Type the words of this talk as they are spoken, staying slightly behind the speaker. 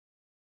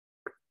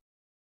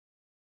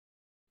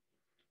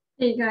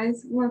Hey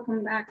guys,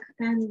 welcome back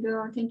and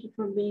thank you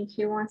for being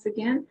here once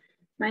again.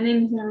 My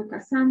name is Naruka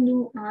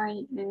Sandu.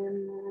 I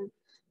am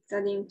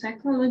studying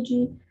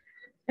psychology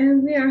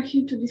and we are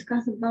here to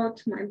discuss about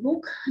my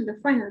book, the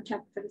final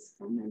chapters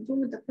from my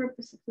book, The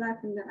Purpose of Life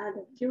and the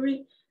A.D.A.T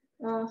Theory,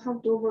 how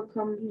to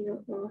overcome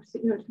your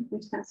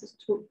circumstances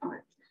through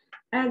art.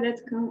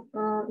 A.D.A.T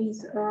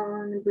is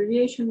an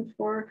abbreviation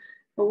for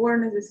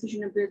awareness,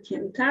 decision, ability,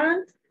 and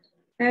talent.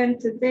 And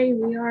today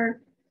we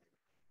are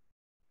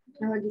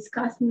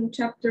discussing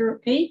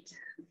chapter 8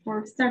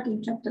 or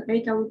starting chapter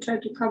 8. I will try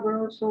to cover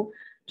also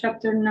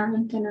chapter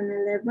 9, 10, and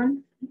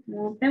 11,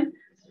 all of them,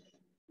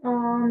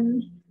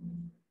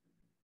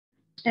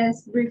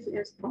 as briefly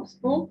as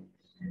possible.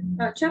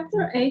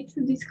 Chapter 8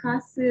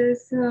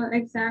 discusses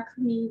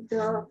exactly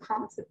the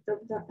concept of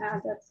the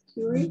A.D.A.T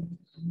theory.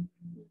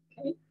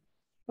 Okay.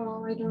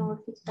 I don't know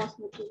if it's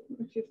possible to, if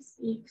you could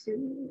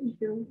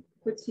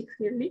see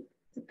clearly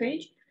the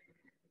page,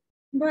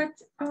 but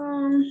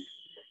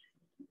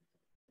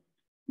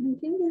the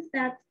thing is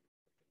that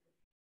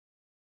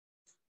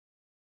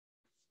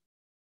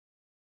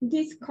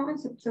this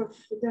concept of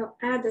the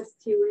A.D.A.T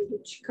theory,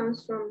 which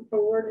comes from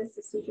awareness,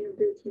 decision,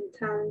 ability,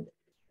 and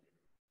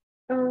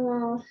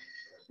talent,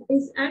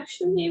 is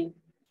actually,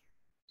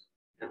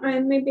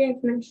 maybe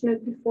I've mentioned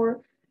it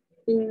before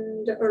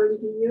in the early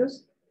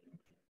videos,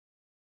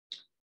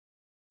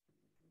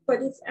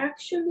 but it's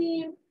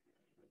actually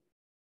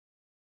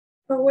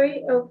a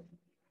way of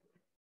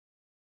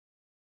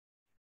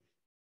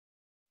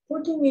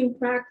putting in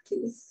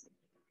practice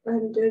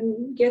and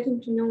then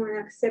getting to know and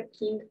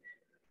accepting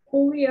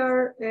who we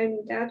are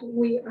and that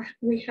we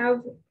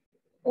have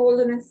all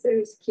the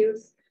necessary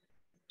skills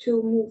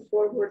to move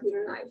forward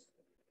in life.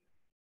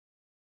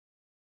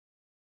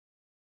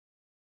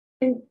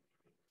 And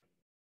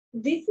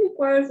this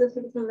requires a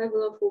certain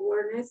level of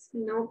awareness,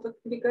 but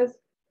because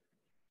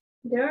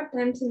there are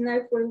times in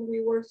life when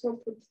we were so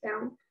put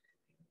down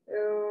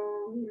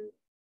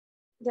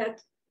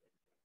that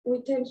we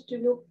tend to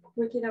look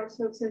within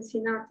ourselves and see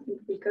nothing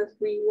because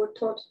we were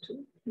taught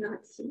to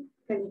not see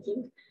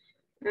anything.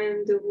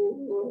 And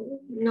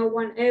no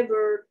one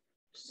ever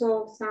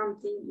saw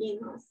something in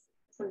us,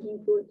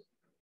 something good,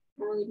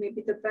 only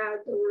maybe the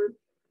bad or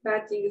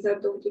bad things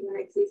that don't even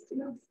exist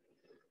in us.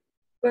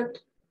 But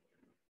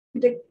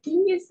the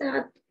thing is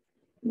that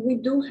we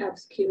do have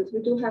skills,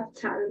 we do have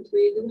talent,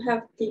 we do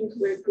have things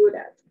we're good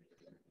at.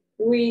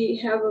 We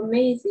have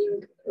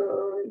amazing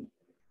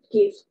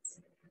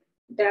gifts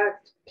that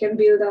can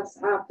build us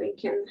up and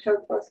can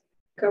help us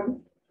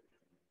come,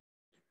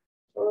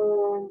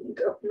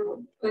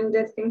 and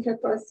that can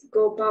help us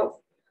go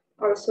above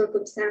our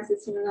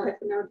circumstances in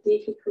life and our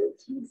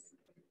difficulties.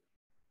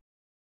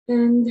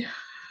 And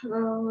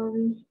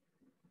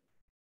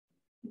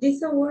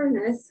this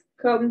awareness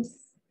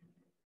comes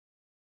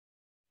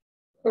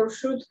or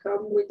should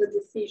come with the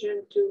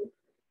decision to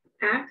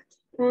act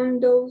on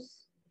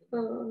those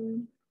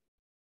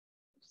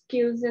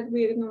skills that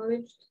we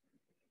acknowledged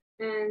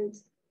and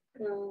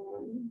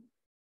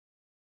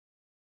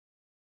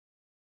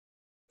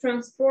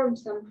transform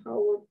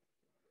somehow,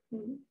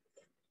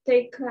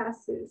 take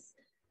classes,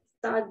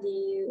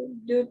 study,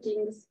 do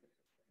things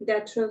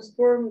that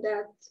transform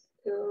that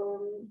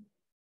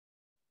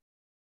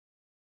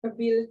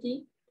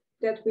ability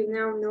that we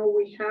now know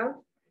we have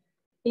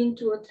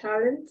into a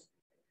talent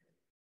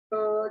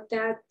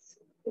that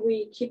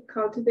we keep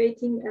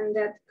cultivating and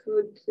that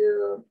could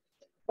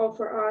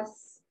offer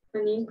us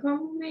an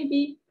income,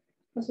 maybe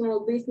a small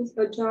business,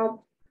 a job,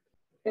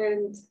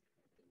 and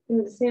in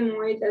the same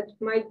way that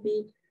might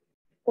be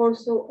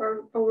also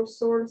our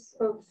source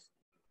of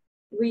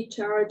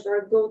recharge,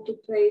 our go-to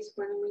place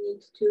when we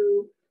need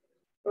to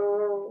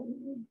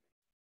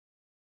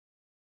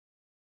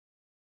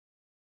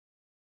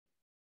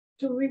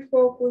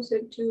refocus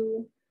and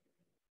to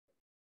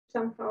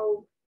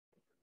somehow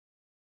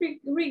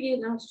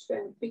regain our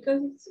strength,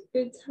 because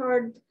it's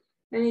hard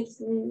and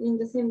it's in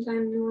the same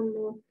time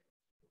normal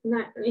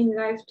in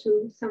life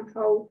to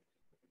somehow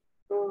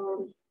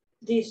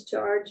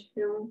discharge,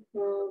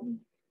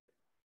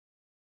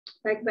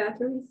 like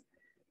batteries,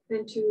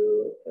 and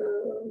to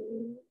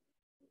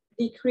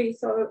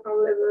decrease our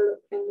level of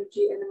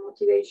energy and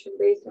motivation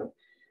based on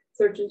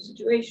certain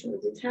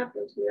situations. It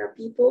happens. We are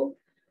people.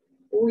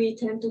 We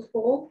tend to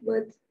fall,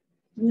 but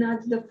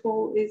not the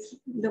fall is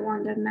the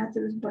one that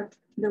matters, but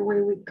the way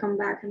we come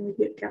back and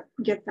we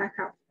get back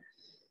up.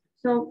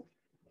 So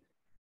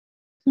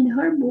in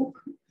her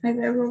book, as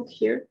I wrote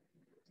here,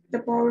 The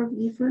Power of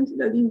Difference,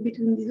 the link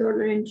between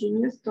disorder and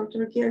genius,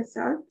 Dr. Gail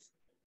Saltz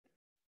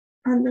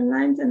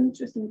underlines an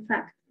interesting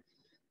fact,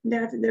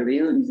 that the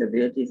real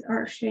disabilities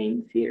are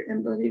shame, fear,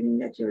 and believing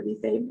that you're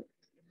disabled.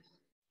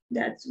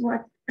 That's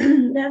what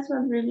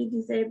really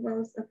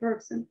disables a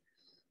person.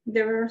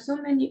 There are so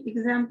many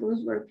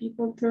examples where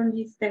people turn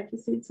these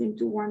deficits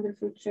into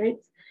wonderful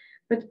traits,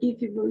 but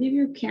if you believe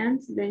you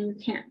can't, then you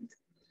can't.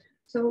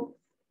 So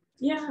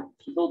yeah,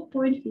 people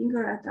point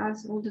finger at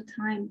us all the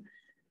time.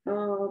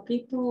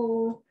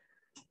 People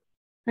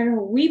I don't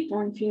know, we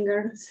point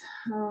fingers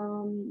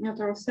at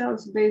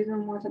ourselves based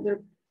on what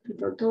other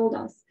people told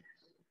us.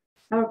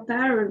 Our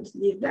parents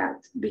did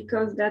that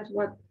because that's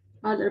what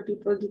other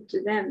people did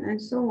to them,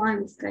 and so on.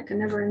 It's like a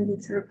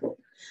never-ending circle.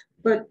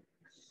 But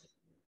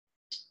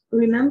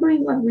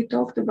remembering what we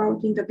talked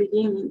about in the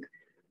beginning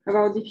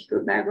about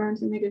difficult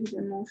backgrounds and negative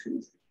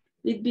emotions,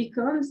 it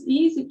becomes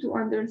easy to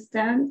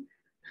understand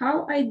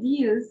how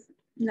ideas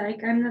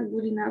like I'm not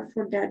good enough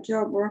for that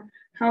job, or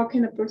how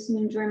can a person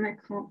enjoy my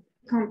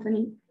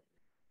company,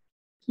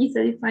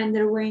 easily find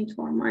their way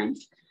into our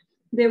minds.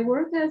 They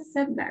work as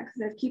setbacks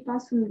that keep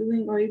us from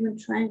doing or even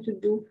trying to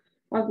do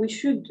what we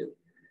should do.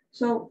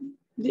 So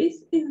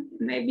this is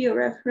maybe a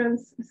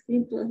reference, a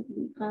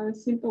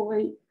simple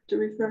way to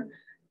refer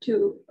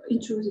to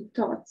intrusive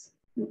thoughts,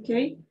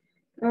 okay?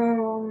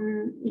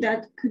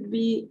 That could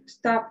be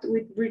stopped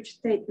with bridge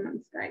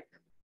statements like,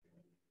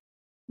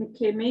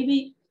 okay,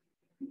 maybe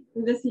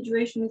the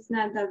situation is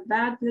not that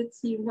bad. Let's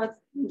see what's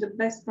the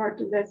best part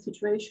of that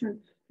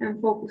situation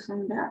and focus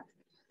on that,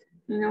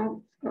 you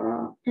know?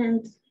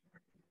 And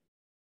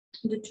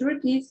the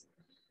truth is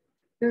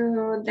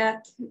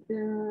that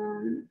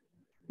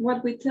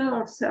what we tell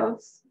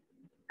ourselves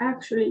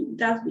actually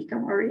does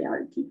become a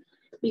reality.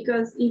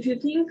 Because if you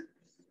think,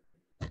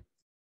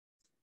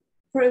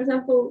 for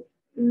example,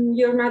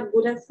 you're not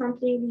good at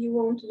something, you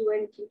won't do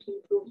anything to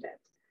improve that.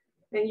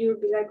 And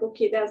you'll be like,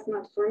 okay, that's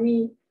not for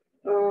me,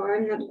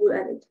 I'm not good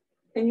at it.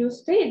 And you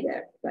stay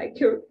there, like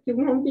you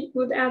won't be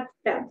good at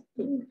that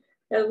thing.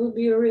 That will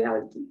be a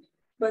reality.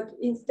 But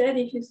instead,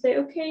 if you say,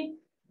 okay,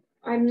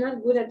 I'm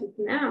not good at it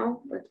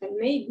now, but I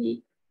may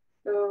be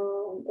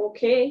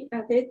okay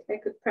at it, I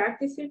could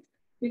practice it.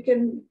 You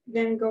can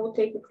then go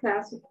take a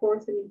class, of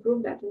course, and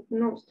improve that. Who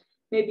knows?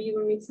 Maybe you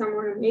will meet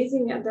someone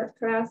amazing at that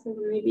class, and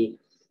maybe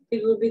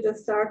it will be the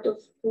start of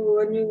a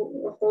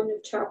whole new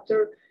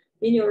chapter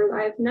in your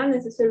life. Not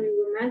necessarily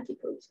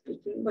romantically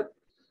speaking, but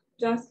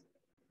just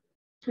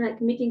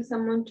like meeting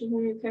someone to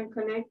whom you can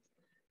connect,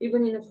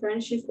 even in a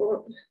friendship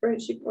or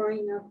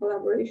in a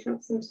collaboration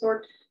of some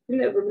sort. You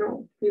never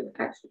know. You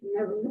actually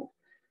never know.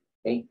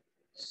 Okay.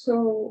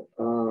 So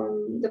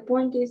the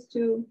point is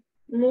to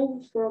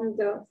move from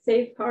the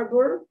safe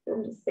harbor,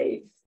 from the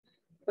safe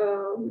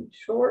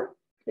shore,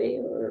 okay,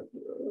 or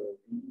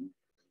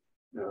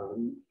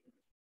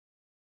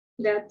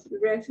that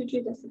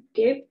refugee, that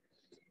escape,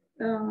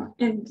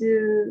 and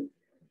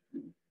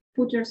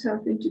put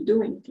yourself into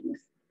doing things.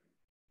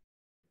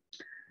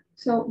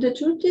 So the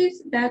truth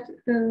is that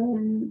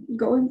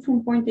going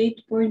from point A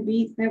to point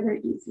B is never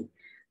easy.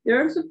 There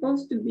are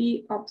supposed to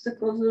be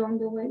obstacles along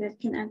the way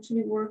that can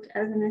actually work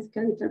as an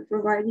escalator,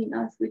 providing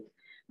us with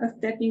a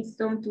stepping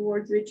stone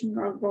towards reaching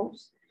our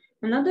goals.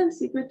 Another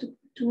secret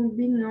to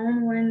be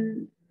known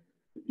when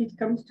it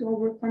comes to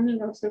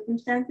overcoming our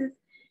circumstances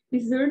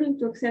is learning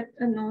to accept,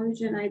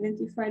 acknowledge, and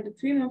identify the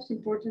three most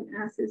important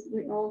assets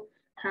we all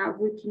have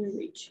within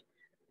reach.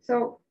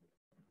 So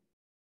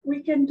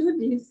we can do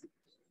this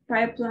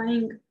by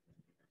applying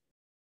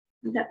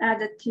the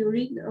A.D.A.T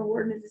theory, the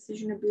awareness,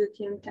 decision,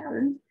 ability, and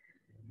talent.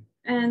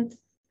 And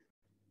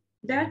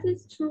that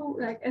is true,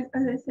 like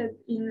as I said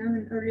in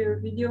an earlier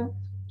video,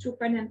 through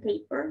pen and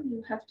paper.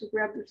 You have to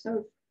grab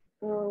yourself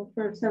for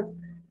yourself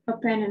a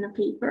pen and a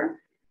paper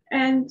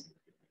and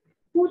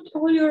put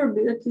all your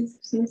abilities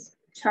since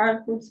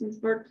childhood, since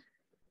birth,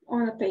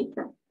 on a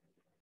paper.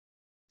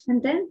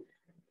 And then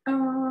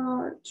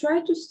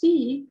try to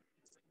see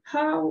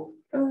how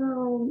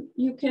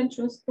you can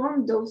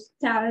transform those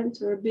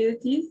talents or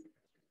abilities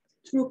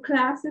through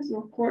classes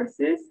or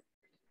courses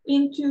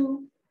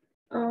into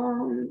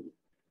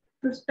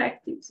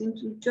perspectives,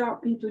 into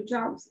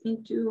jobs,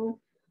 into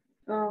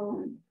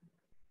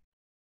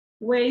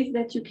ways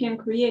that you can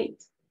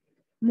create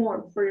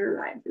more for your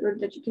life, or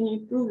that you can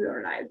improve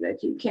your life,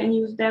 that you can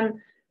use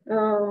them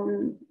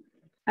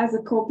as a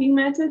coping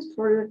method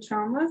for your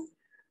traumas,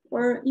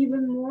 or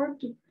even more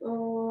to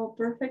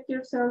perfect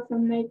yourself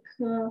and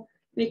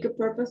make a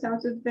purpose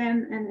out of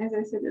them. And as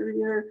I said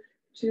earlier,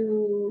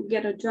 to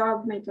get a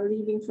job, make a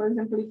living. For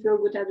example, if you're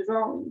good at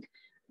drawing,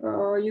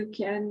 you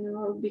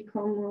can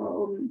become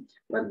a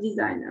web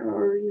designer,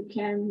 or you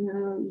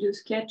can do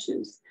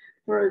sketches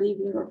for a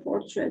living, or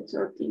portraits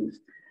or things.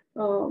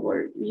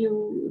 Or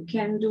you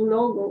can do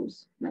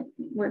logos, like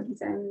web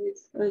design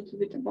is a little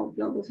bit about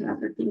logos and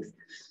other things.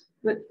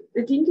 But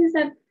the thing is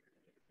that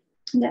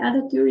the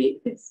A.D.A.T theory,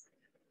 it's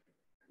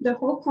the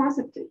whole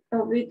concept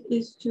of it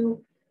is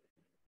to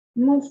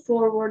move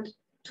forward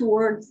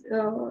towards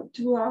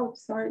throughout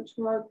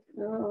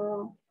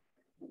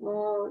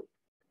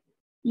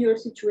your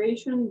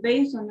situation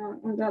based on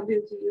the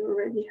ability you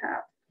already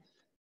have.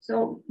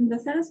 So the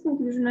saddest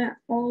conclusion I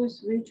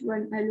always reach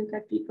when I look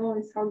at people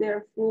is how they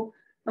are full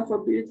of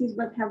abilities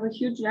but have a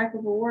huge lack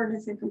of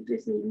awareness and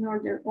completely ignore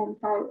their own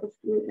power of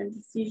will and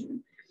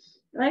decision.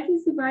 Life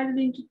is divided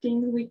into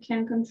things we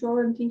can control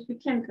and things we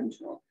can't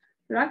control.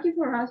 Lucky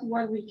for us,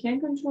 what we can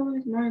control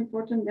is more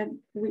important than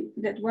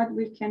what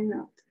we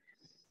cannot.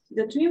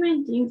 The three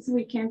main things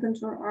we can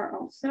control are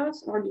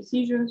ourselves, our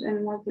decisions,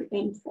 and what we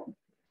aim for.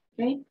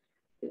 Okay.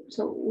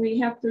 So we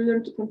have to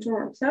learn to control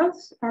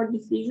ourselves, our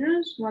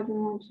decisions, what we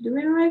want to do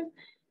in life,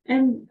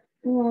 and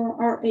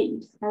our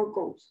aims, our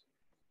goals.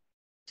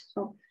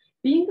 So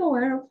being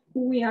aware of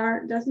who we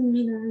are doesn't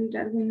mean only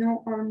that we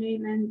know our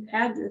name and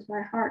address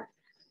by heart.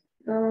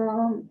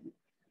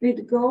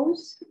 It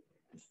goes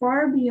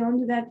far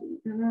beyond that.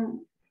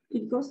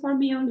 It goes far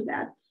beyond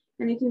that,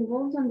 and it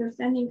involves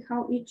understanding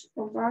how each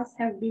of us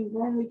have been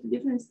born with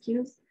different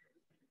skills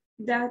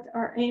that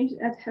are aimed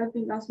at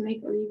helping us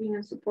make a living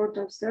and support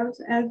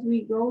ourselves as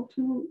we go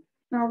through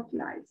our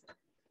lives.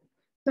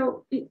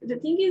 So the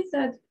thing is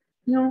that,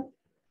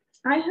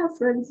 I have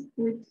friends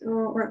with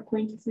or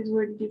acquaintances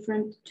with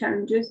different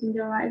challenges in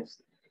their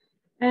lives,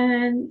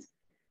 and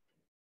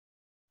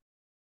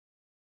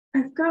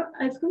I've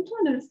come to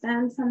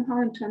understand somehow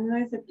and to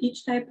analyze that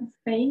each type of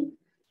pain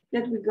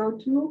that we go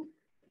through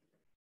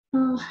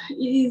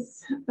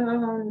is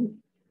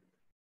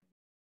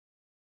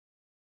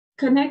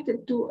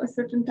connected to a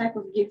certain type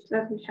of gift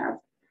that we have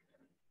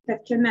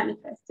that can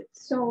manifest it.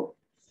 So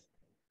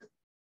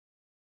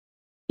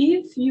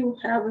if you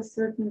have a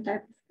certain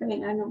type of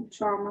pain, I know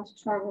trauma,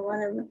 struggle,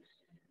 whatever,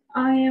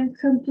 I am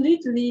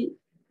completely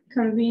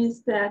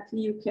convinced that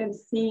you can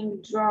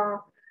sing, draw,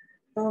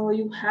 or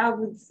you have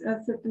a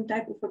certain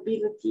type of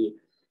ability,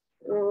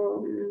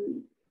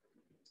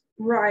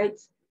 write,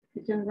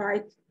 you can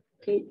write,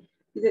 okay,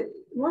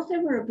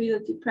 whatever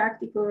ability,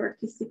 practical or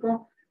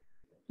artistical,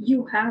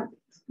 you have it.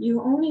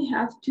 You only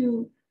have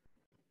to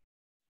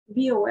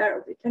be aware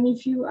of it. And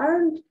if you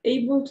aren't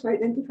able to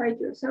identify it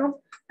yourself,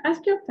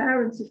 ask your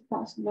parents if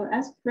possible,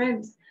 ask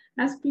friends,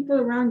 ask people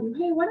around you,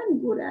 hey, what I'm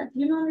good at?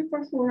 You know me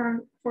for so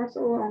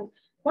long.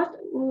 What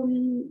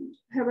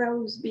have I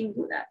always been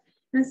good at?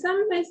 And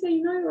some may say,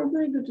 you're a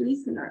very good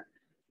listener.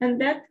 And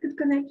that could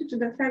connect you to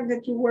the fact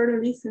that you were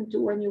listened to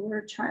when you were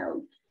a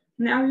child.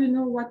 Now you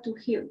know what to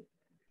heal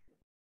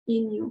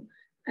in you.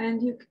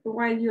 And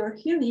while you're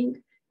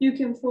healing, you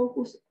can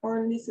focus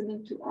on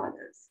listening to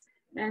others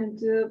and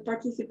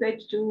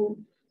participate to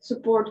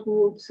support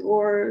groups,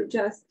 or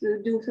just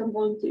do some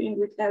volunteering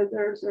with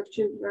elders or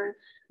children,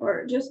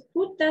 or just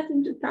put that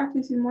into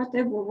practice in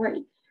whatever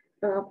way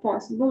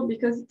possible,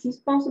 because it is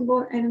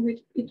possible, and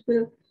it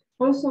will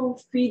also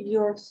feed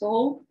your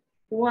soul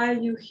while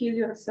you heal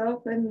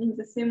yourself, and in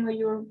the same way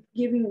you're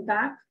giving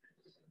back,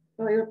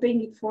 or you're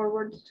paying it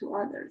forward to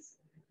others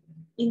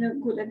in a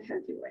good and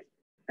healthy way.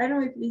 I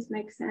don't know if this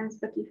makes sense,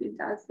 but if it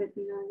does, let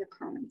me know in the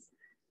comments.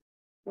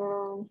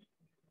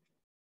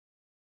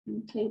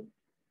 Okay,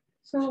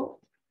 so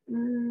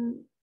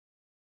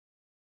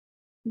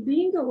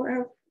being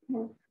aware of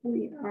who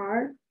we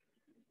are,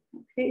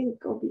 okay, it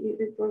goes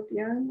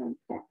beyond.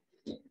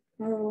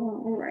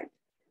 All right.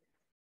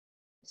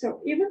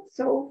 So even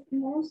so,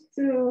 most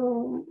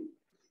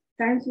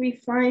times we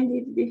find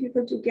it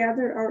difficult to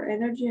gather our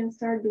energy and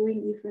start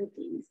doing different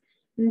things.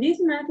 In this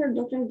matter,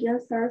 Dr.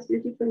 Gelsars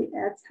beautifully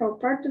adds how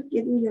part of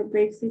getting your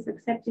breaks is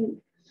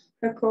accepting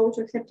a coach,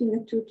 accepting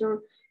a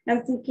tutor,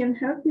 as they can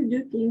help you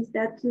do things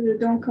that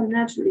don't come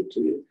naturally to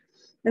you.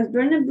 As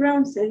Brené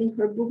Brown said in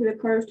her book, The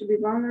Courage to be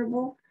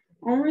Vulnerable,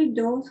 only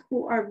those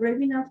who are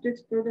brave enough to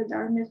explore the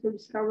darkness will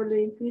discover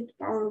the infinite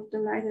power of the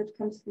light that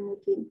comes from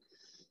within.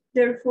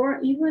 Therefore,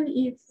 even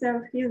if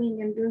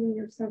self-healing and building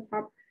yourself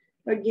up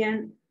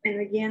again and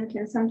again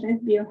can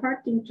sometimes be a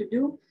hard thing to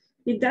do,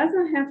 it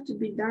doesn't have to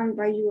be done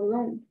by you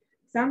alone.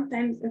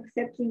 Sometimes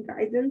accepting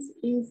guidance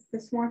is the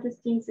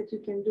smartest things that you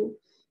can do,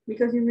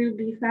 because you will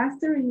be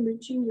faster in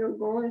reaching your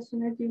goal as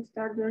soon as you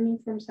start learning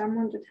from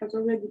someone that has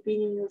already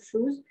been in your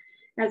shoes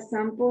at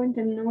some point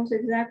and knows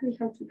exactly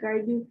how to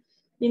guide you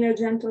in a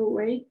gentle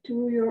way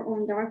to your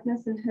own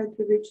darkness and help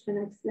you reach the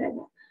next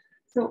level.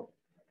 So,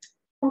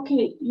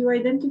 okay, you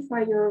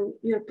identify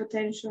your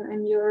potential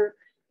and your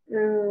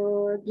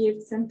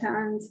gifts and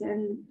talents,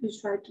 and you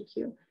try to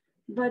heal.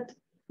 But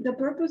the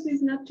purpose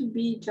is not to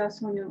be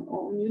just on your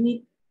own. You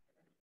need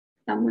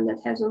someone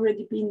that has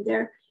already been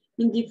there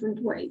in different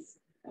ways.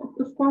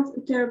 Of course, a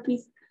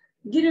therapist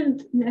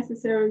hasn't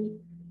necessarily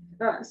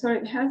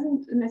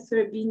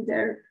been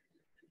there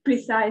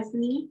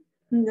precisely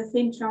in the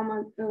same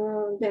trauma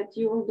that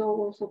you,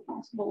 although also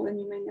possible, and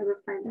you may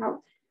never find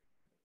out.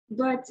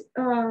 But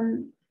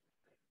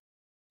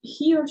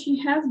he or she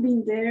has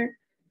been there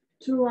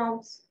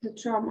throughout the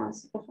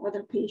traumas of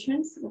other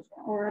patients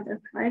or other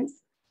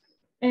clients,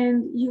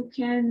 and you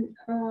can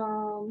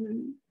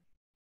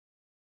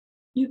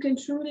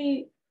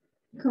truly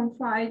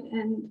confide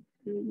and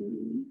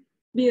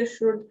be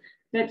assured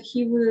that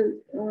he will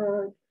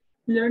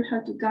learn how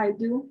to guide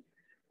you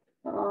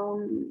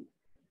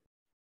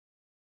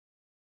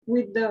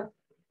with the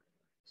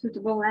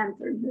suitable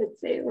lantern,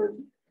 let's say, or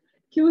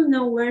he will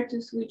know where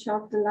to switch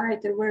off the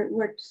light or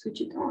where to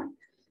switch it on,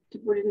 to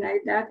put it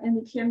like that. And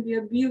it can be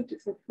a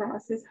beautiful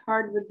process,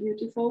 hard but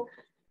beautiful.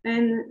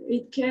 And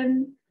it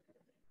can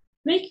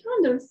make you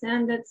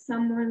understand that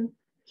someone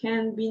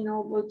can be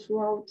noble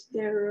throughout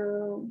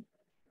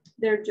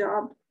their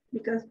job,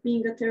 because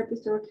being a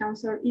therapist or a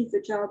counselor is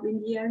a job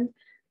in the end,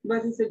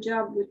 but it's a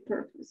job with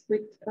purpose,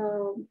 with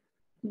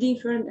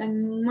different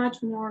and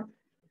much more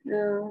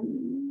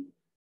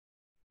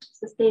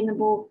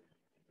sustainable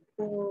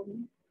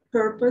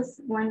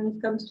purpose when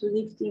it comes to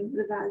lifting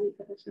the value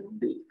of a human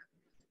being.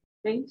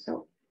 Okay,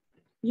 so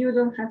you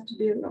don't have to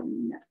be alone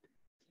in that.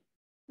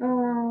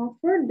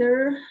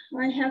 Further,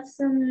 I have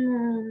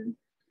some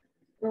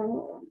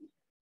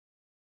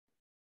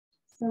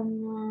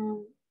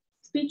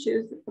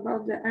speeches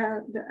about the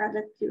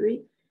A.D.A.T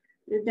theory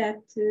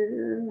that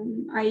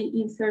I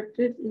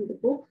inserted in the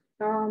book.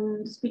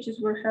 Speeches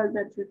were held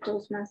at the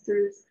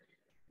Toastmasters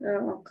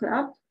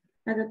Club,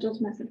 at the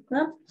Toastmasters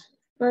Club.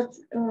 But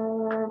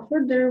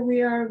further,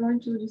 we are going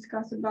to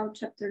discuss about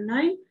chapter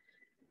 9.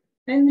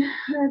 And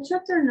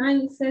chapter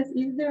 9 says,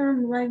 is there a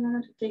right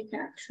moment to take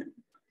action?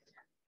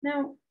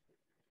 Now,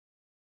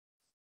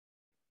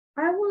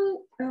 I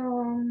will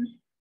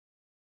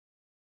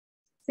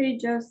say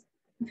just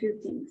a few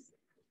things.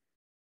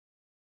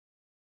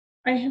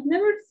 I have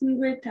never seen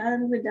great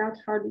talent without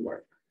hard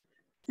work.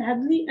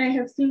 Sadly, I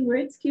have seen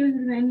great skills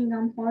remaining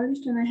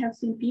unpolished, and I have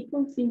seen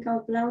people think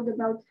out loud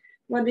about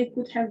what they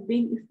could have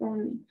been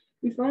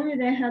if only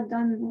they had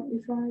done more,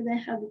 if only they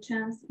had the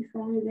chance, if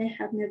only they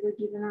had never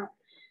given up.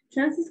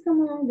 Chances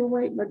come along the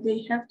way, but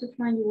they have to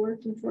find you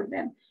working for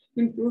them,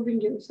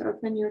 improving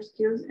yourself and your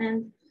skills,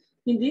 and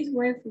in this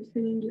way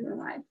fulfilling your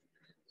life.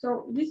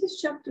 So this is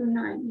chapter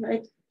 9,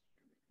 right?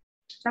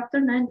 Chapter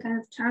 9 kind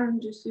of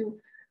challenges you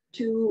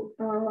to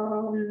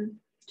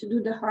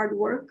do the hard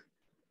work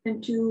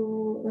and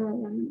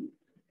to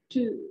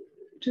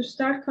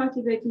start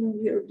cultivating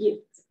your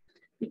gifts.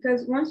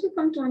 Because once you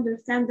come to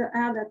understand the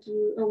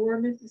A.D.A.T,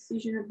 awareness,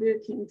 decision,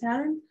 ability, and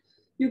talent,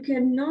 you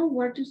can know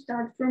where to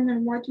start from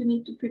and what you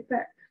need to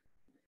prepare.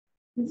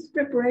 This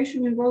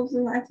preparation involves a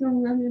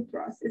lifelong learning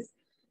process,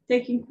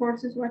 taking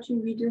courses,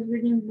 watching videos,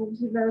 reading books,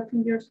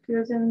 developing your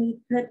skills, and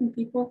letting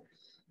people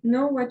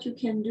know what you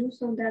can do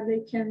so that they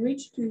can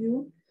reach to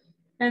you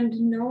and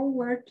know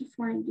where to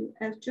find you.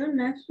 As John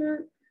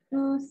Maxwell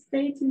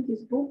states in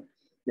his book,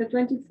 The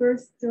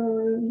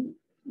 21st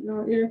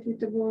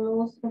Irrefutable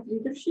Laws of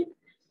Leadership,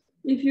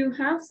 if you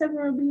have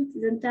several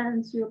abilities and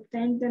talents, you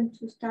obtain them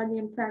to study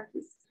and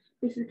practice.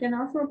 If you can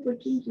offer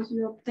opportunities,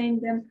 you obtain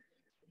them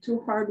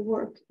to hard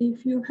work.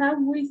 If you have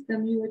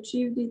wisdom, you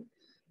achieved it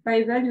by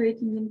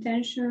evaluating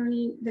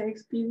intentionally the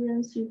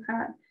experience you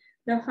had.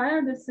 The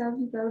higher the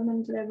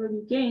self-development level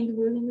you gained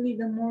willingly,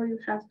 the more you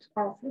have to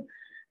offer.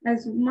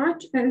 As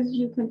much as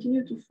you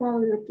continue to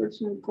follow your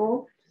personal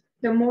goal,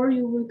 the more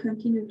you will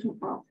continue to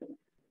offer.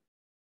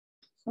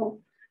 So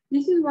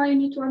this is why you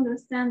need to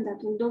understand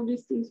that although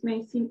these things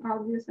may seem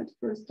obvious at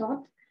first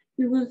thought,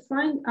 you will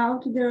find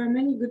out there are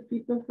many good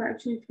people who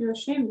actually feel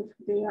ashamed of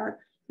who they are.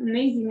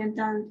 Amazing and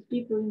talented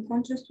people, in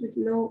contrast with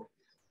low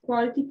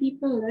quality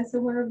people, less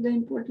aware of the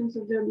importance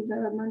of their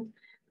development,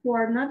 who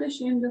are not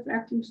ashamed of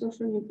acting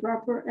socially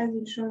improper, as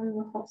in showing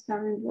a hostile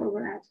and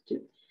vulgar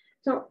attitude.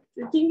 So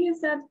the thing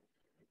is that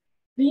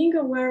being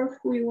aware of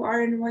who you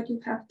are and what you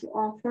have to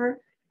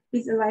offer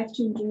is a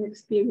life-changing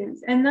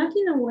experience, and not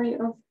in a way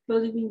of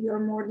believing you're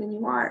more than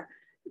you are,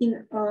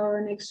 in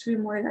an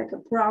extreme way, like a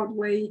proud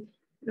way,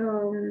 I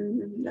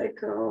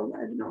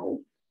don't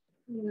know,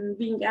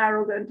 being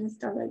arrogant and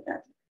stuff like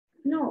that.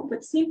 No,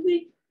 but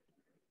simply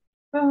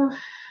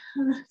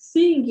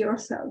seeing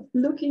yourself,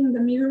 looking in the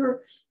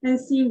mirror and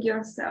seeing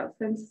yourself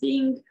and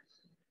seeing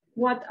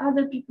what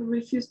other people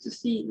refuse to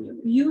see in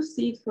you. You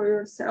see it for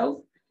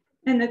yourself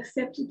and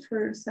accept it for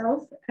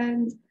yourself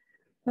and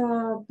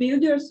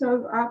build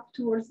yourself up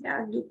towards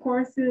that. Do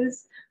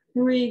courses,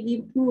 read,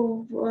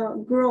 improve,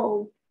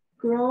 grow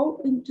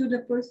into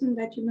the person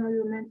that you know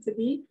you're meant to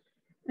be,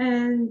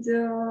 and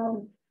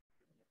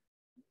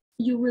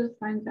you will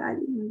find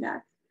value in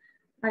that.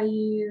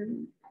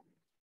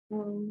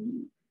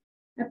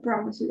 I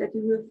promise you that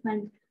you will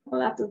find a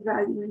lot of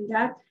value in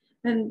that.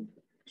 And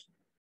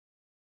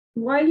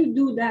while you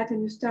do that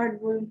and you start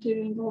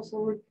volunteering also,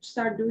 or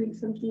start doing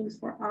some things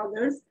for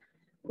others,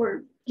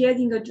 or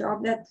getting a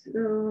job that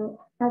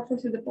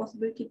offers you the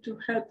possibility to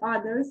help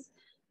others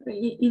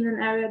in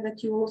an area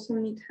that you also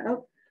need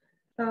help,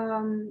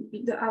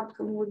 the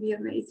outcome will be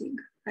amazing,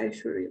 I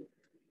assure you.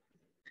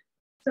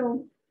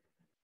 So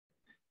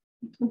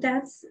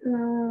that's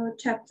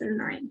chapter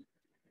 9.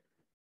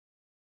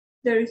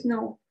 There is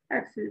no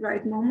actually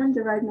right moment.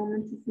 The right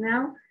moment is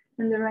now,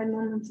 and the right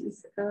moment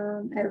is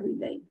every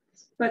day.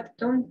 But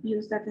don't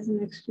use that as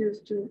an excuse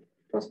to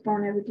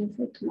postpone everything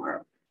for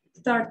tomorrow.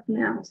 Start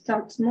now.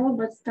 Start small,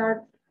 but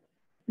start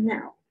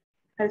now.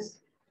 As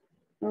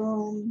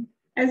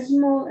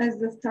small as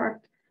the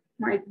start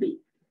might be,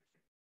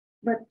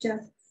 but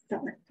just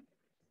start.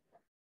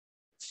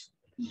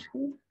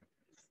 Okay.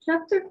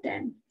 Chapter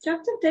 10.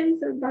 Chapter 10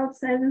 is about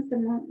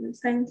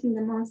silencing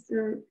the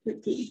monster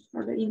within,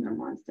 or the inner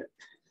monster.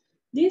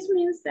 This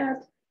means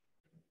that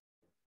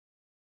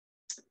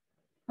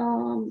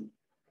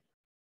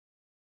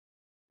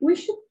we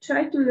should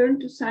try to learn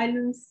to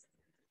silence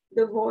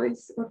the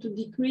voice, or to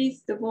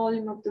decrease the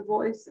volume of the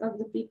voice of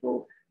the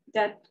people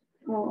that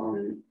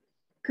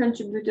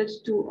contributed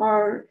to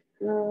our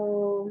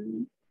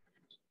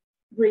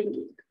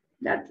bringing,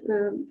 that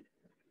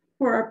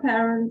for our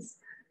parents,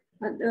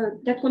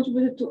 that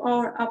contributed to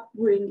our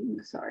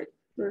upbringing. Sorry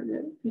for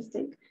the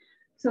mistake.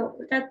 So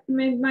that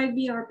might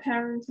be our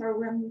parents, our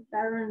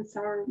grandparents,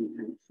 our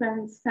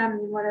friends,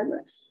 family,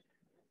 whatever.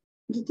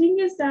 The thing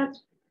is that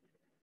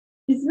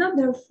it's not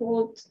their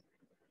fault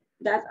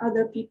that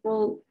other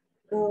people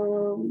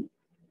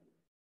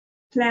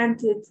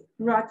planted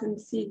rotten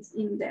seeds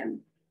in them,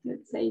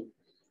 let's say.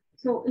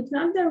 So it's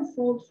not their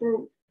fault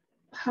for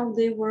how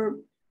they were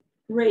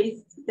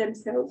raised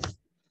themselves.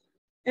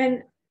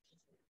 And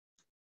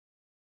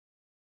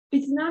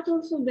it's not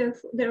also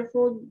their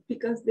fault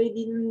because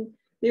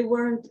they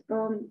weren't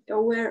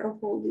aware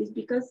of all this,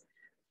 because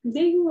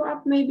they grew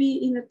up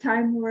maybe in a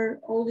time where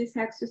all this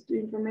access to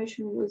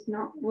information was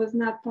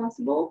not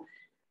possible,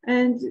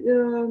 and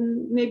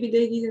maybe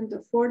they didn't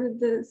afford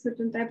the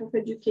certain type of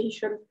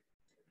education,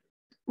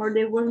 or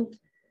they weren't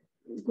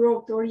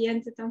growth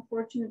oriented.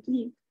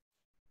 Unfortunately,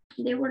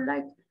 they were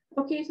like,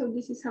 okay, so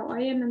this is how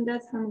I am, and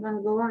that's how I'm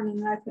gonna go on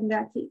in life, and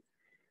that's it.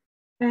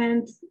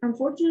 And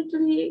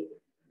unfortunately,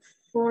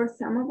 for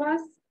some of us,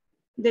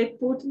 they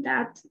put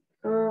that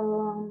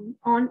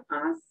on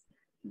us.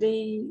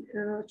 They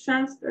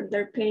transferred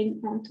their pain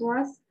onto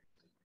us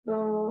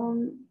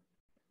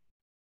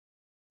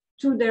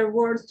through their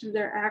words, through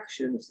their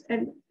actions,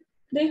 and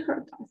they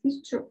hurt us,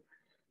 it's true.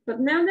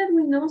 But now that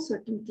we know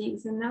certain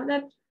things, and now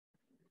that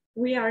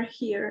we are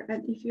here,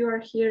 and if you are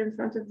here in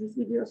front of these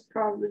videos,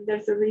 probably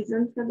there's a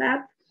reason for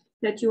that,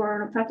 that you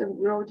are on a path of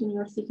growth and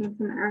you're seeking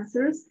some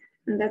answers,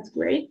 and that's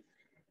great.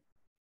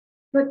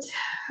 But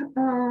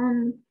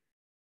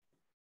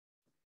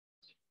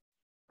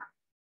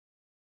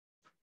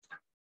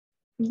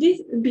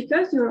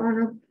because you're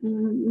on a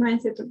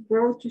mindset of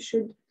growth, you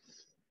should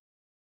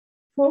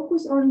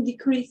focus on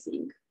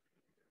decreasing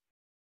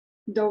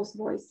those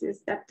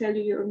voices that tell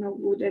you you're no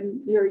good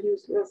and you're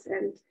useless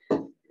and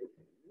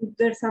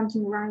there's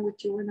something wrong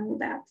with you and all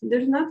that.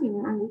 There's nothing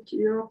wrong with you.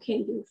 You're okay.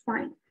 You're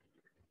fine.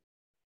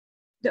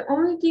 The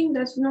only thing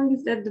that's wrong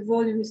is that the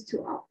volume is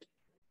too up,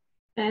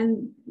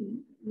 and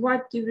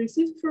what you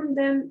received from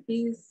them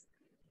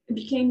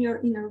became your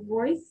inner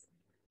voice,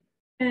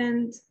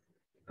 and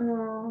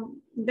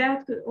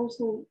that could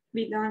also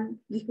be done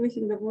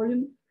decreasing the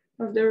volume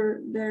of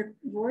their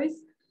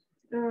voice,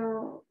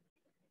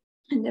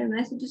 and their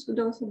messages could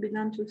also be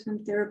done through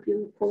some therapy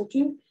or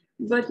coaching.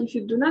 But if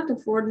you do not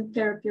afford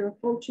therapy or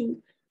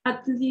coaching,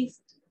 at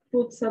least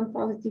put some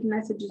positive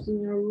messages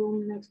in your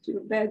room, next to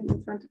your bed,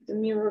 in front of the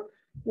mirror,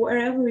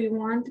 wherever you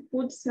want.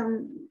 Put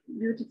some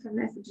beautiful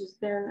messages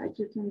there, like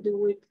you can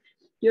do it.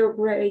 You're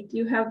great.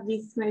 You have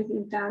this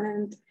amazing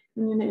talent,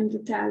 and you name the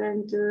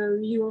talent.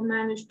 You will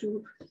manage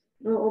to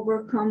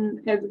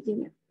overcome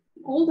everything.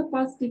 All the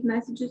positive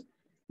messages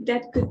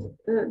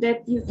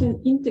that you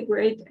can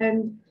integrate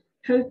and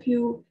help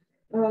you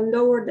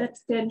lower that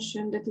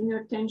tension, that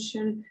inner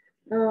tension,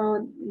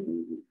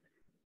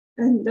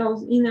 and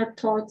those inner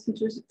thoughts,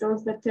 intrusive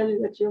thoughts that tell you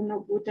that you're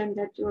not good and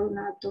that you're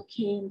not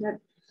okay and that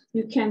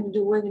you can't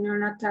do it and you're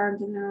not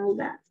talented and all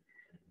that.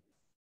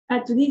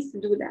 At least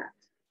do that.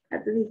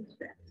 At least do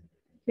that.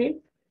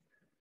 Okay.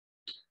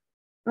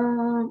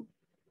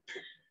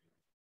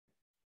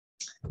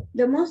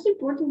 The most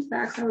important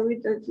fact, I'll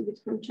read a little bit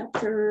from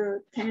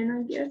chapter 10,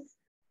 I guess.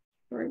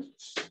 Sorry,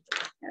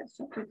 that's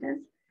chapter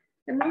 10.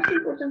 The most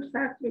important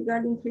fact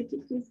regarding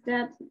critics is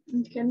that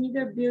it can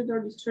either build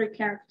or destroy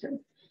character.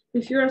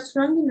 If you are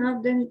strong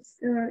enough, then it's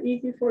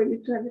easy for you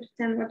to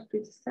understand what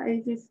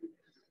criticizes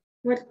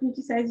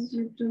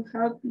you to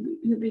help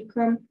you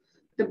become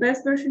the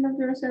best version of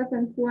yourself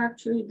and who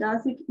actually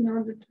does it in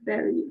order to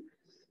better you.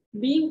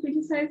 Being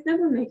criticized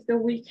never makes the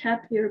weak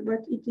happier,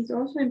 but it is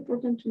also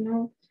important to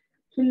note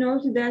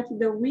that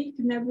the weak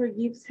never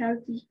give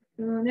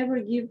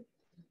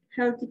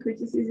healthy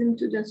criticism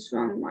to the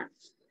strong one.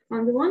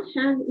 On the one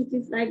hand, it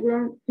is like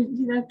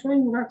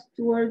throwing rocks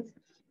towards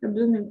a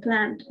blooming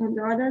plant. On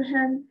the other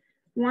hand,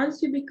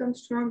 once you become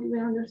strong, you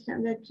will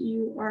understand that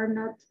you are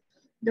not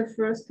the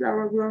first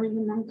flower growing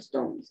among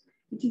stones.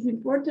 It is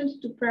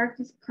important to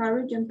practice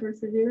courage and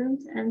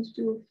perseverance, and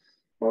to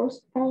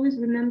always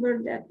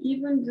remember that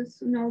even the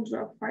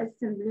snowdrop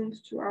fights and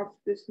blooms throughout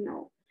the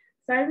snow.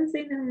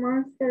 Silencing a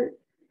monster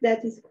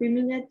that is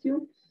screaming at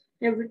you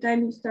every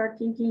time you start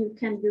thinking you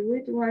can't do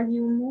it while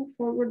you move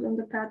forward on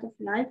the path of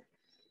life.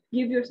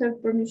 Give yourself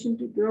permission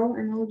to grow,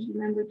 and always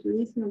remember to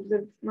listen,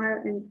 observe,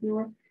 smile, and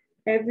ignore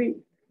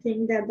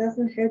everything that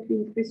doesn't help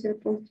you increase your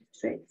positive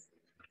traits.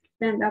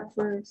 Stand up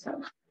for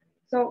yourself.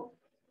 So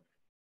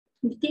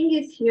the thing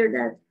is here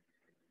that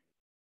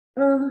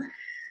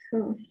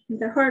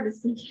the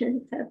hardest thing here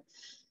is that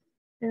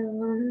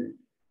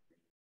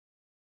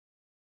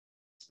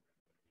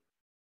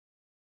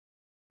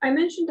I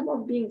mentioned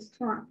about being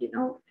strong,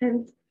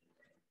 and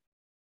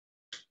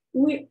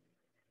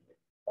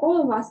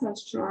all of us are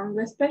strong,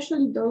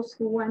 especially those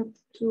who went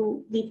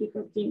through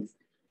difficult things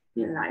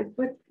in life.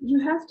 But you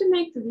have to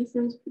make a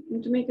difference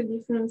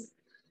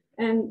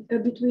and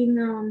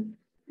between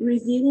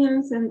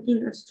resilience and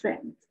inner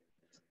strength,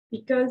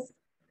 because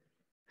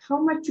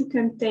how much you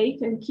can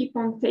take and keep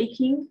on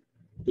taking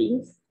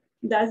things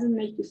doesn't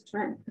make you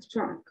strong.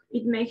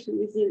 It makes you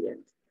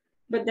resilient.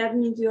 But that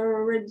means you're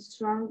already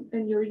strong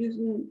and you're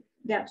using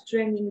that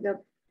strength in the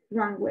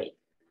wrong way.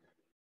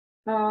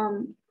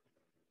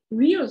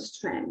 Real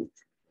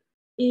strength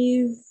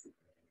is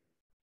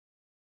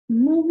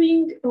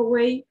moving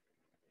away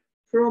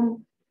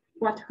from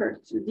what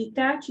hurts you,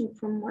 detaching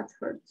from what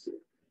hurts you,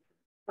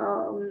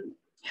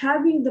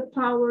 having the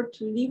power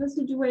to leave a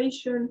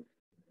situation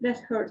that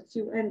hurts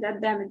you and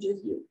that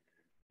damages you.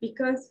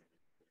 Because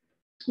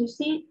you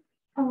see,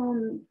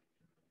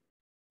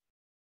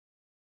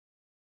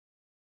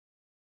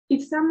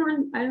 if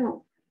someone, I don't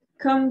know,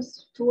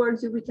 comes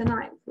towards you with a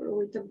knife or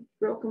with a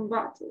broken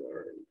bottle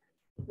or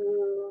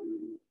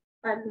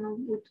I don't know,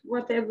 with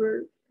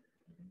whatever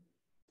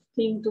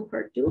thing to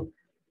hurt you,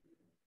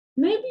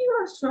 maybe you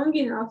are strong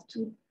enough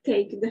to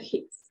take the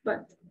hits,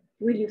 but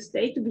will you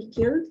stay to be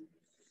killed?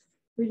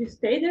 Will you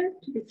stay there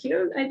to be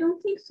killed? I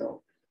don't think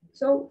so.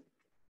 So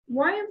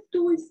why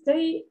do we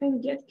stay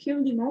and get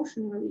killed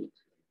emotionally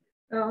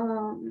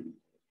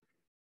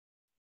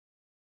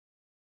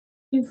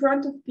in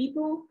front of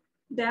people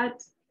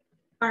that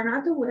are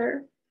not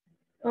aware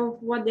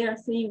of what they are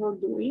saying or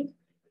doing,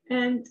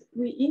 and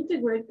we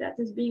integrate that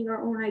as being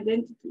our own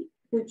identity,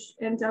 which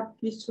ends up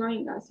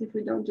destroying us if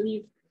we don't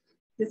leave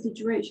the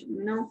situation,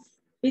 you know?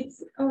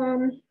 It's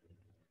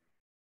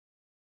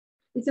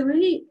a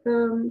really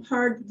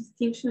hard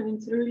distinction.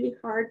 It's a really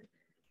hard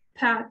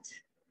path.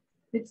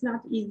 It's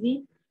not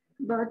easy,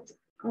 but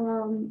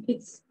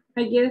it's,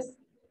 I guess,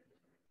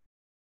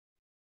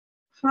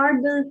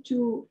 harder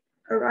to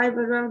arrive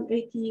around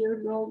 80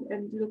 years old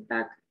and look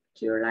back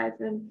to your life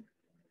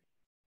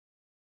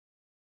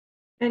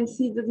and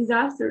see the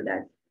disaster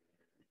that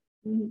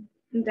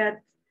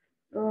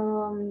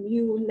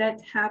you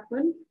let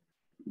happen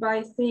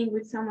by staying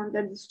with someone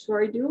that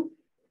destroyed you,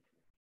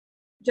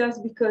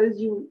 just because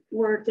you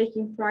were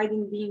taking pride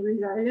in being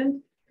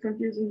resilient,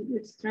 confusing it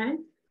with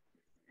strength.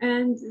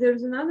 And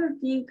there's another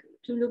thing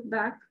to look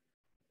back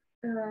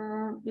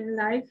in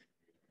life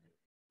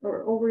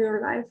or over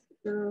your life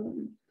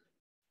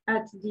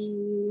at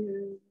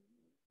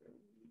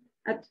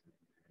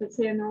let's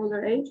say an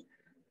older age,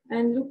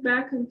 and look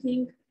back and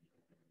think,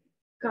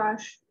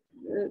 gosh,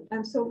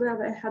 I'm so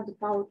glad I had the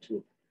power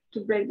to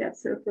break that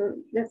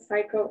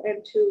cycle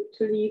and to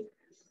leave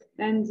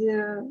and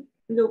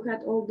look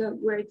at all the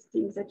great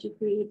things that you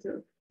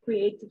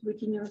created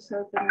within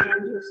yourself and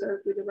around yourself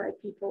with the right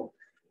people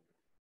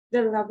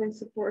that love and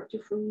support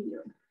you from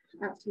you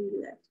after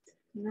you left,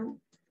 you know?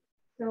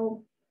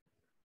 So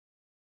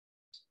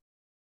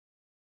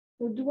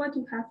do what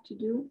you have to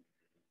do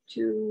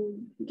to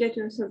get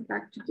yourself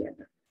back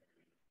together,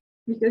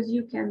 because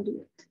you can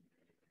do it.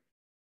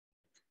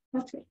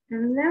 Okay,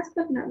 and last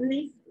but not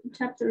least,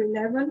 chapter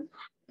 11,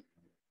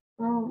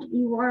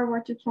 you are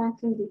what you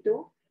constantly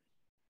do.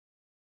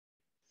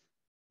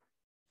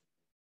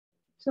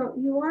 So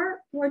you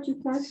are what you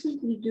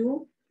constantly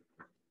do.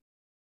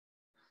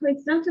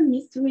 It's not a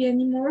mystery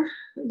anymore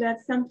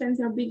that sometimes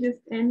our biggest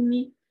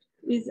enemy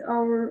is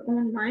our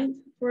own mind.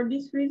 For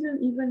this reason,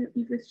 even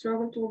if we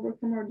struggle to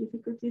overcome our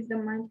difficulties, the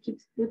mind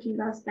keeps putting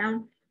us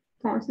down,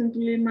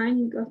 constantly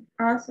reminding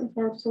us of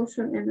our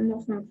social and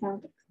emotional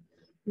context.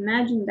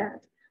 Imagine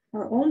that.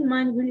 Our own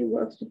mind really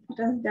works to put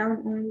us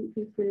down only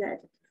if we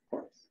let it, of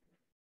course.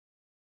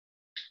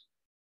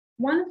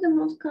 One of the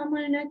most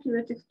common and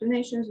accurate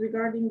explanations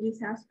regarding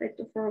this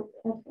aspect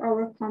of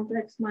our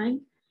complex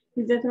mind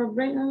is that our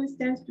brain always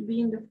tends to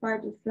be in the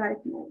fight or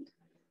flight mode.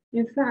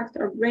 In fact,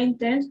 our brain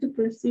tends to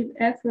perceive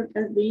effort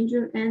as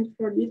danger, and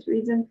for this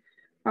reason,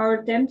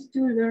 our attempts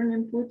to learn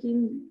and put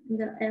in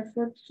the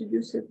effort to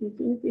do certain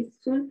things is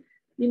soon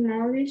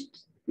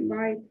demolished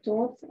by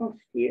thoughts of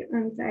fear,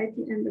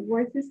 anxiety, and the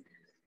voices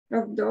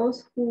of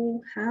those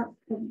who have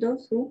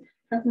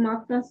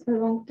mocked us a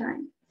long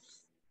time.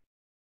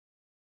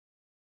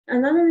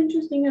 Another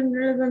interesting and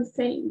relevant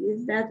saying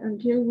is that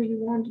until we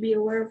won't be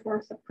aware of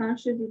our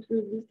subconscious, it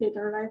will dictate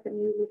our life and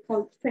we will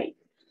call it fate.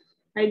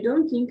 I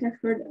don't think I've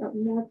heard a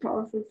more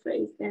powerful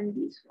phrase than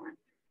this one.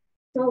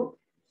 So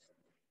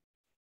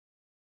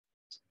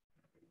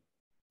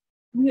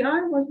we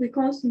are what we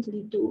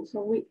constantly do.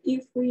 So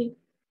if we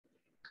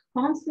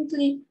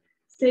constantly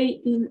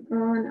stay in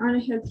an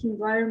unhealthy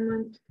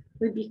environment,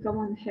 we become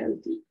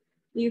unhealthy.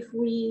 If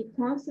we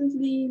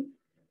constantly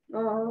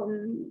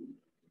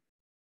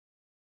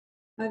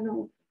I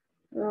don't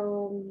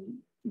know,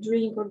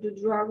 drink or do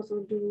drugs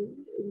or do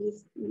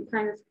these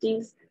kind of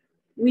things,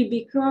 we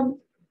become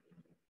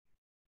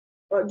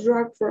a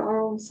drug for our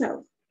own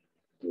self.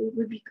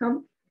 We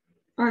become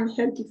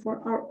unhealthy for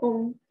our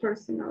own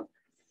personal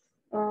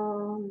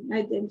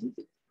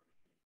identity.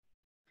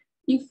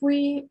 If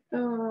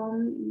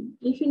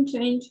in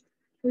change,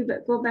 we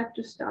go back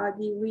to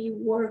study, we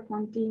work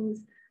on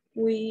things,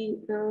 we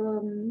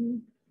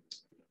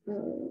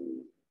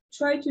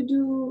try to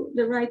do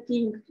the right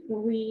thing,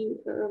 we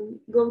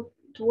go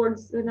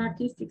towards an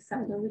artistic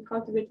side, or we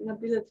cultivate an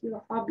ability or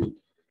a hobby,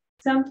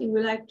 something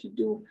we like to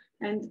do.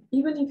 And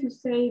even if you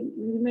say,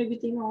 you maybe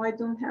think, oh, I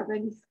don't have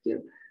any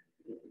skill,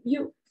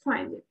 you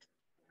find it.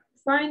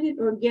 find it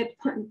or get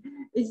one.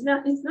 It's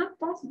not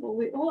possible.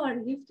 We all are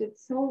gifted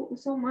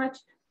so much,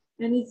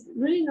 and it's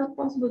really not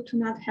possible to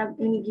not have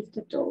any gift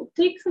at all.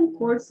 Take some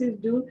courses,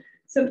 do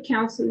some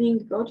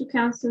counseling, go to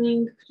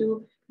counseling,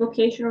 to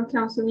vocational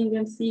counseling,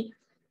 and see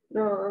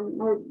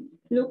or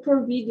look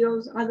for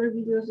videos, other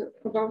videos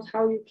about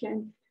how you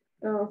can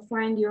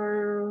find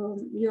your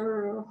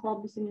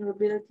hobbies and your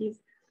abilities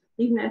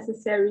if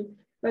necessary.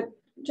 But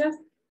just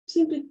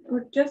simply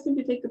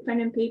take a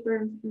pen and paper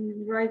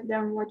and write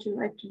down what you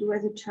like to do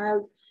as a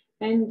child,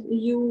 and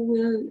you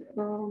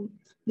will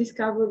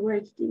discover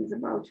great things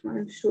about you,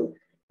 I'm sure.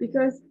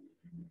 Because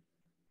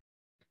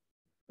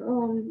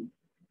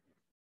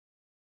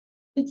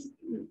it's,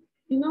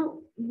 you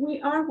know,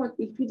 we are what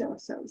we feed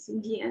ourselves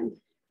in the end.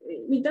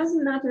 It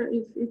doesn't matter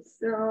if it's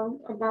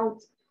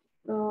about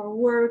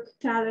work,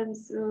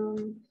 talents,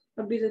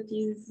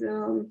 abilities,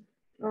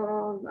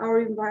 our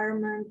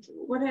environment,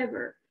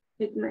 whatever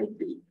it might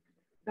be.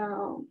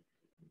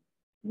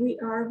 We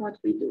are what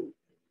we do.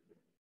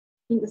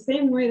 In the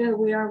same way that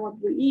we are what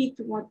we eat,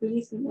 what we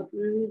listen, what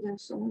we read, and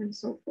so on and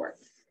so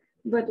forth.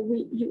 But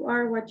you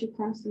are what you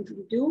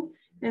constantly do,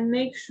 and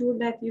make sure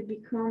that you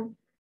become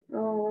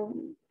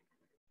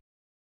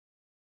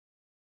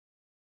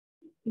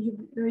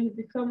you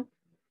become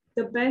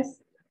the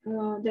best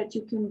that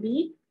you can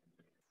be,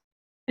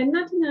 and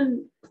not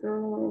in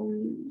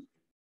an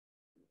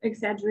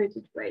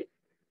exaggerated way,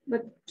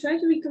 but try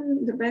to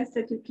become the best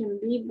that you can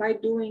be by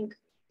doing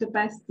the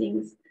best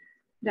things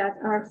that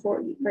are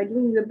for you, by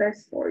doing the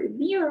best for you.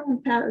 Be your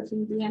own parent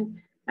in the end,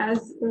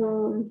 as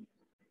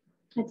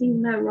I think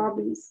Mel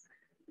Robbins,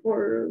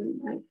 or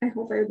I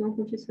hope I don't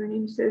confuse her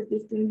name, says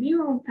this thing: be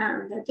your own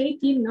parent. At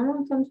 18, no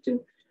one comes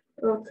to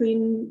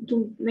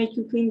make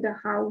you clean the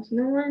house.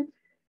 No one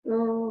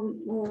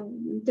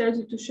tells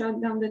you to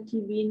shut down the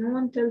TV. No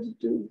one tells you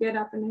to get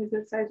up and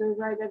exercise or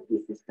write a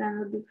business plan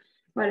or do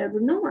whatever.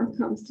 No one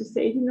comes to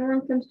save you. No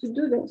one comes to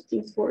do those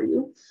things for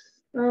you.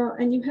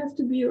 And you have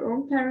to be your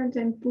own parent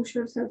and push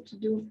yourself to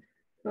do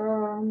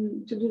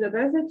the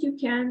best that you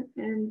can,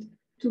 and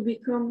to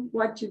become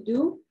what you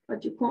do,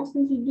 what you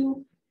constantly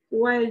do,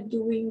 while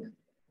doing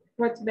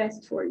what's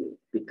best for you.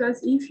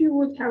 Because if you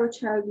would have a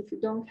child, if you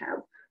don't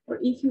have, or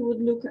if you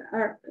would look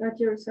at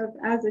yourself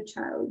as a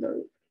child,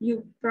 or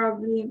you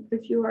probably,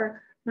 if you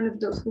are one of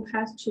those who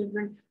has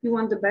children, you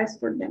want the best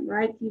for them,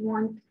 right? You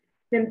want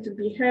them to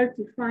be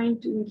healthy, fine,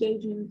 to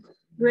engage in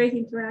great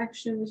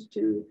interactions,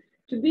 to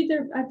be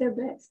there at their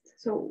best.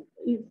 So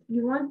if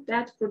you want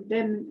that for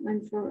them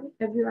and for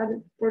every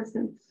other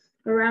person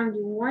around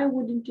you, why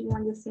wouldn't you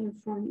want the same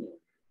from you?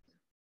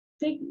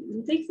 Take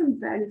some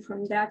value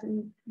from that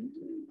and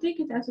take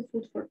it as a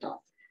food for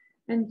thought,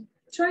 and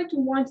try to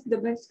want the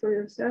best for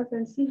yourself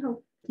and see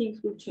how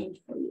things will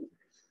change for you.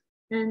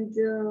 And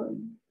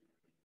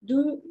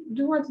do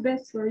what's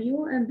best for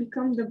you and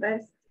become the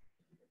best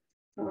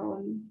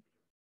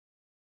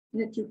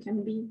that you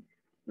can be,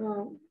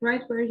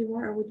 right where you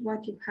are, with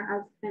what you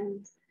have,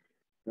 and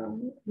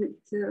with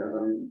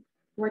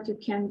what you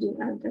can do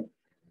at that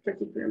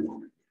particular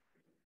moment.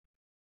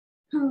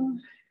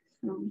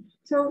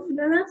 So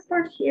the last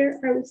part here,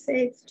 I would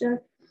say, it's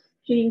just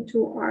getting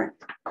to art.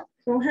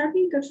 So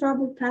having a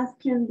troubled past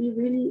can be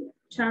really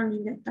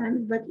challenging at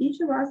times, but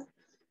each of us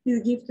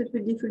is gifted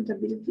with different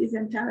abilities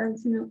and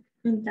talents,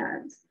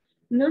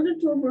 In order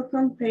to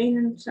overcome pain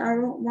and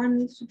sorrow, one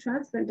needs to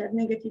transfer that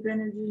negative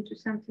energy into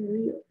something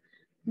real.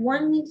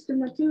 One needs to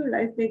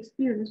materialize the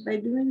experience. By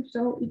doing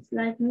so, it's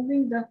like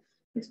moving the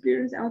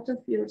experience out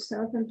of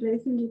yourself and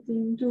placing it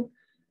into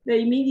the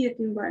immediate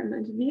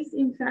environment. This,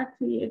 in fact,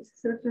 creates a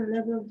certain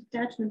level of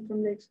detachment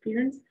from the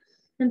experience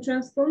and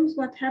transforms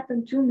what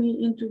happened to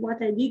me into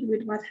what I did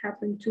with what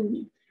happened to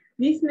me.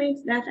 This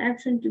makes that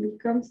action to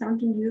become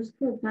something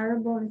useful,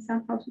 admirable, and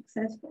somehow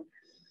successful.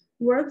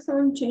 Works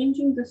on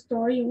changing the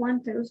story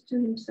one tells to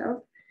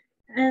himself,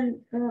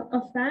 and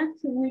a fact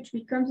which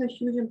becomes a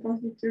huge and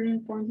positive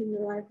turning point in the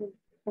life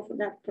of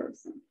that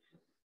person.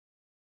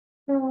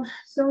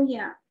 So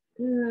yeah,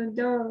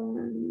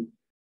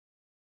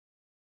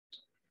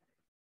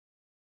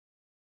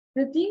 the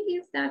thing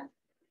is that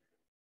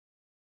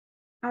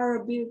our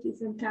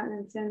abilities and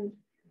talents and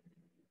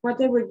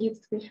whatever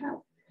gifts we have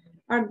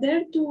are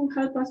there to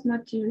help us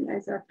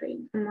materialize our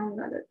pain, among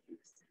other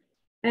things.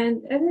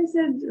 And as I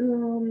said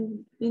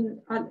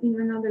in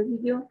another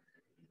video,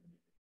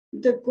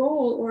 the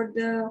goal or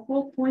the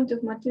whole point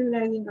of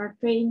materializing our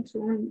pain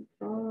through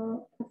a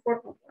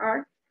form of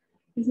art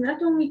is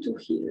not only to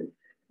heal,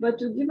 but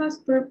to give us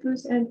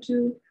purpose and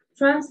to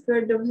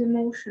transfer those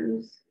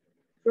emotions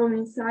from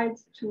inside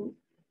to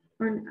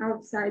an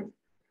outside,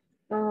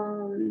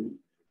 to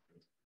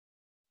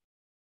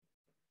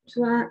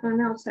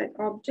an outside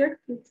object,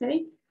 let's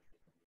say,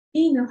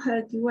 in a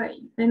healthy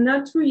way, and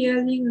not through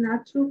yelling,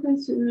 not through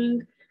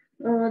consuming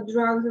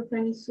drugs of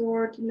any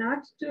sort,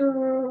 not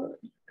through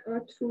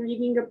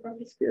living a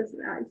promiscuous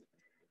life,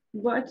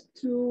 but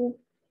to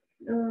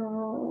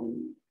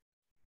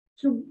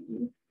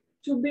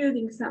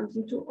building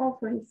something, to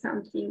offering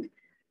something,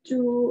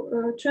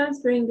 to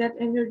transferring that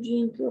energy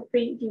into a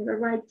painting, a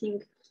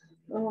writing,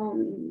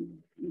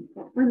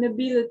 an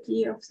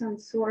ability of some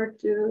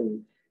sort,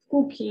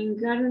 cooking,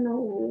 I don't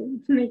know,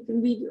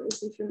 making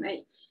videos if you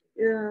may,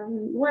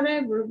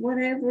 whatever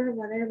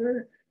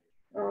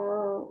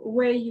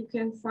way you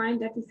can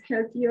find that is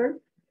healthier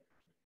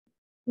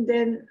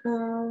than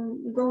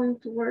going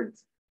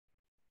towards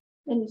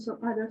any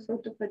other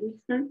sort of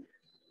addiction.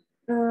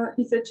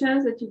 It's a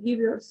chance that you give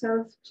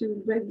yourself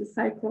to break the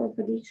cycle of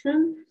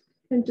addiction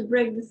and to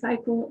break the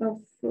cycle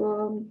of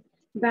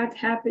bad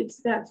habits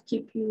that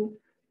keep you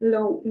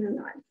low in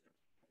life.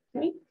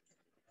 Okay,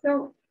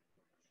 so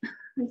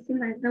I see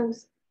my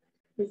nose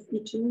is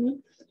itching me.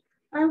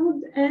 I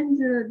would end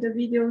the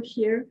video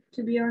here,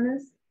 to be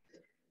honest.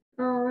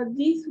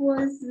 This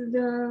was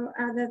the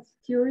A.D.A.T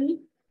theory,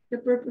 the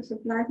purpose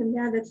of life, and the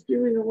A.D.A.T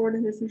theory of order,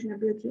 decision,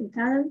 ability, and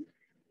talent,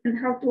 and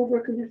how to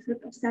overcome the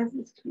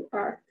circumstances through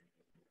art.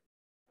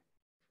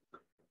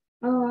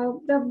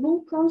 The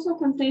book also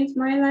contains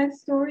my life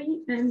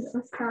story and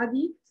a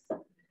study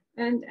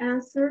and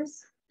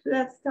answers to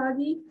that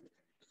study.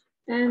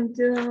 And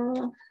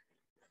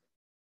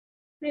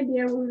maybe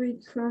I will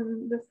read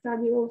from the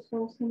study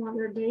also some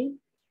other day.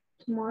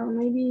 Tomorrow,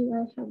 maybe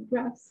I have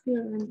graphs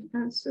here and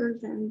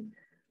answers and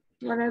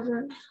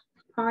whatever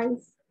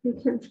eyes you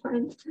can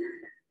find.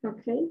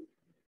 Okay.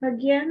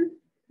 Again,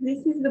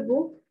 this is the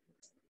book.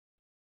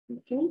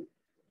 Okay.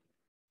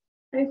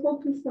 I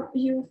hope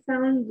you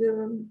found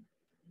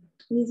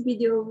these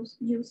videos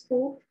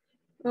useful.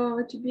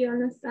 To be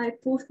honest, I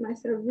pushed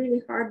myself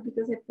really hard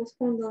because I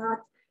postponed a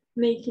lot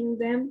making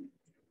them.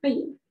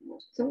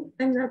 So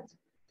I'm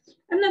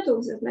not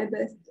always at my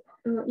best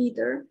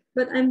either,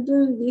 but I'm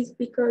doing this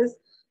because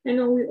I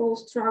know we all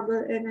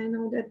struggle, and I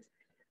know that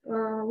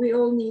we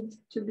all need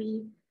to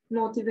be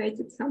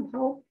motivated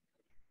somehow,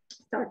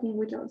 starting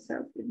with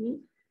ourselves, with me,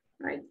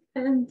 right?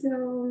 And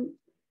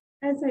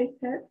as I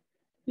said,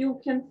 you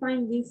can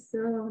find this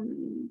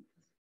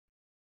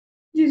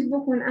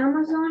book on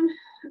Amazon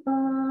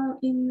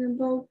in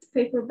both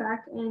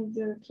paperback and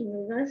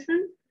Kindle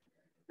version.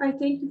 I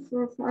thank you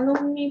for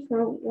following me,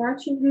 for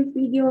watching these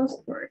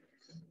videos, for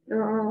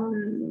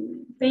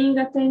paying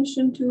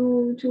attention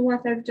to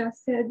what I've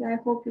just said. I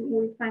hope you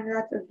will find a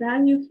lot of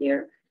value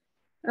here.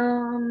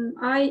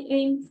 I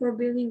aim for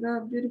building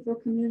a beautiful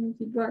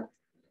community, but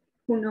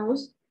who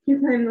knows if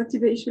my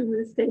motivation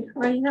will stay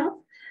high enough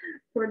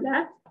for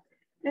that.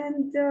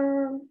 And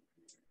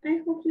I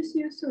hope to see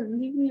you soon.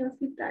 Leave me your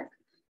feedback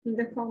in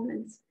the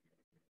comments.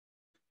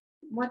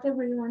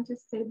 Whatever you want to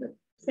say, but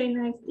say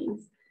nice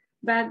things.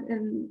 Bad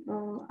and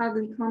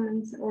ugly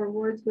comments or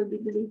words will be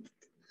deleted.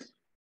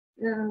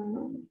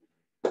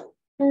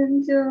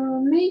 And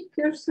make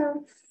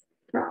yourself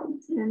proud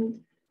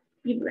and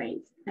be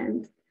brave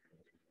and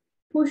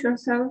push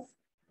yourself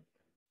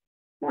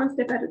one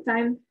step at a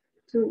time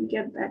to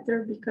get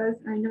better, because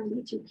I know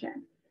that you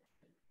can.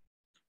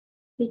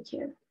 Take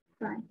care.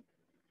 Bye.